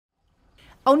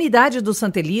A Unidade do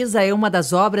Santa Elisa é uma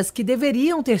das obras que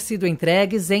deveriam ter sido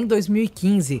entregues em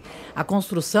 2015. A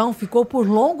construção ficou por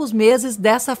longos meses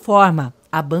dessa forma,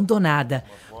 abandonada.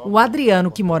 O Adriano,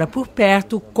 que mora por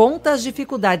perto, conta as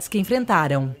dificuldades que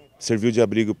enfrentaram. Serviu de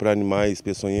abrigo para animais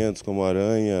peçonhentos como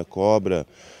aranha, cobra.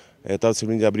 Estava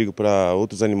servindo de abrigo para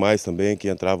outros animais também que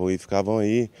entravam e ficavam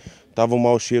aí. Estava um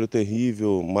mau cheiro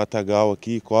terrível, matagal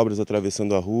aqui, cobras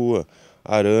atravessando a rua,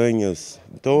 aranhas.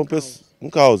 Então, um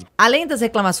caos. Além das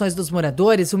reclamações dos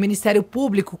moradores, o Ministério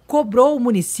Público cobrou o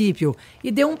município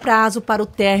e deu um prazo para o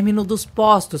término dos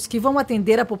postos que vão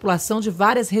atender a população de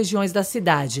várias regiões da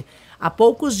cidade. Há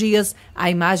poucos dias, a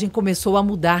imagem começou a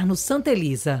mudar no Santa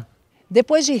Elisa.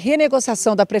 Depois de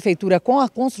renegociação da prefeitura com a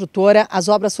construtora, as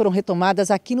obras foram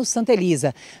retomadas aqui no Santa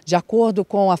Elisa. De acordo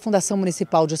com a Fundação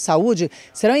Municipal de Saúde,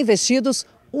 serão investidos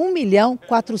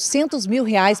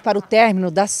R$1.400.000 para o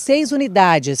término das 6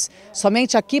 unidades.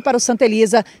 Somente aqui para o Santa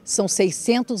Elisa são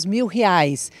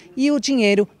R$600.000 e o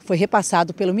dinheiro foi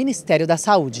repassado pelo Ministério da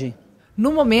Saúde.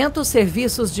 No momento,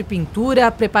 serviços de pintura,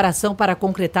 preparação para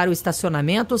concretar o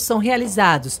estacionamento são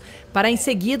realizados, para em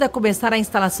seguida começar a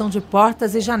instalação de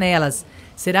portas e janelas.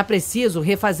 Será preciso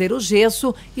refazer o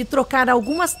gesso e trocar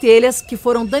algumas telhas que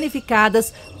foram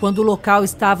danificadas quando o local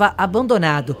estava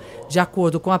abandonado. De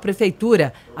acordo com a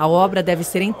prefeitura, a obra deve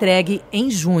ser entregue em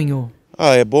junho.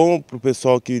 É bom para o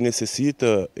pessoal que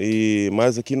necessita,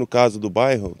 mas aqui no caso do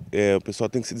bairro, o pessoal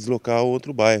tem que se deslocar a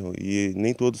outro bairro e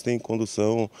nem todos têm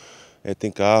condução.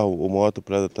 Tem carro ou moto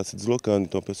para estar se deslocando,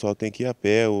 então o pessoal tem que ir a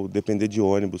pé ou depender de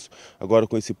ônibus. Agora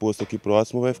com esse posto aqui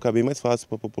próximo vai ficar bem mais fácil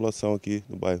para a população aqui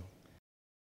do bairro.